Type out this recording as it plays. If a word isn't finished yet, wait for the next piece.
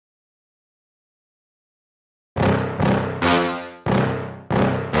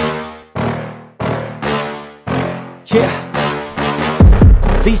Yeah.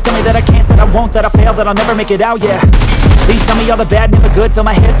 Please tell me that I can't, that I won't, that I fail, that I'll never make it out, yeah. Please tell me all the bad, never good, fill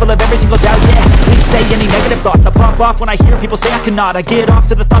my head full of every single doubt, yeah. Please say any negative thoughts, I pop off when I hear people say I cannot. I get off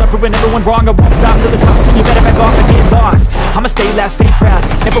to the thought of proving everyone wrong, I won't stop to the top, so you better back off and get lost. I'ma stay loud, stay proud,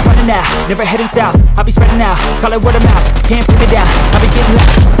 never running out, never heading south. I'll be spreading out, call it word of mouth, can't put me down, I'll be getting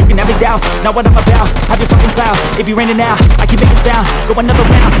loud. You can have your doubts, not what I'm about, have your fucking cloud. It be raining now, I keep making sound, go another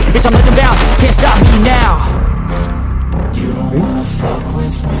round, bitch I'm legend bound, can't stop me now. You don't wanna fuck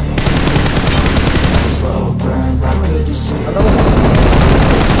with me. Slow burn like a disease. Just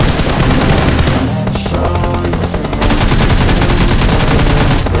tell me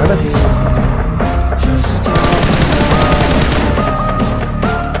that I can. Just tell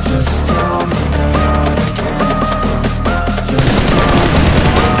me that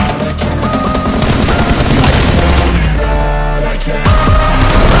I can.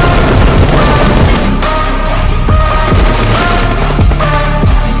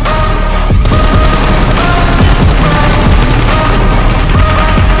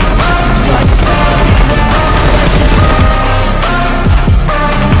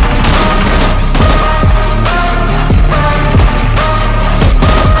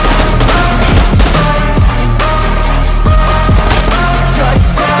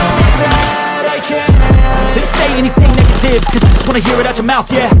 Cause I just wanna hear it out your mouth,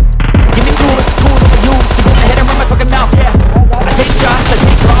 yeah. Give me cool, it's a tool that I use to go ahead and run my fucking mouth, yeah. I take shots, I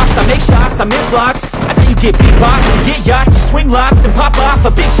take loss, I make shots, I miss locks. I tell you get beatbox, you get yachts, you swing lots and pop off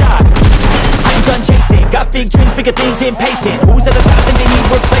a big shot. I ain't done chasing, got big dreams, bigger things, impatient. Who's at the top think they need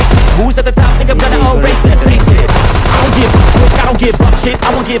replacement? Who's at the top think I'm gonna erase that basic? I don't give up quick, I don't give up shit, I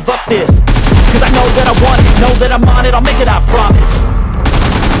won't give up this. Cause I know that I want it, know that I'm on it, I'll make it, I promise.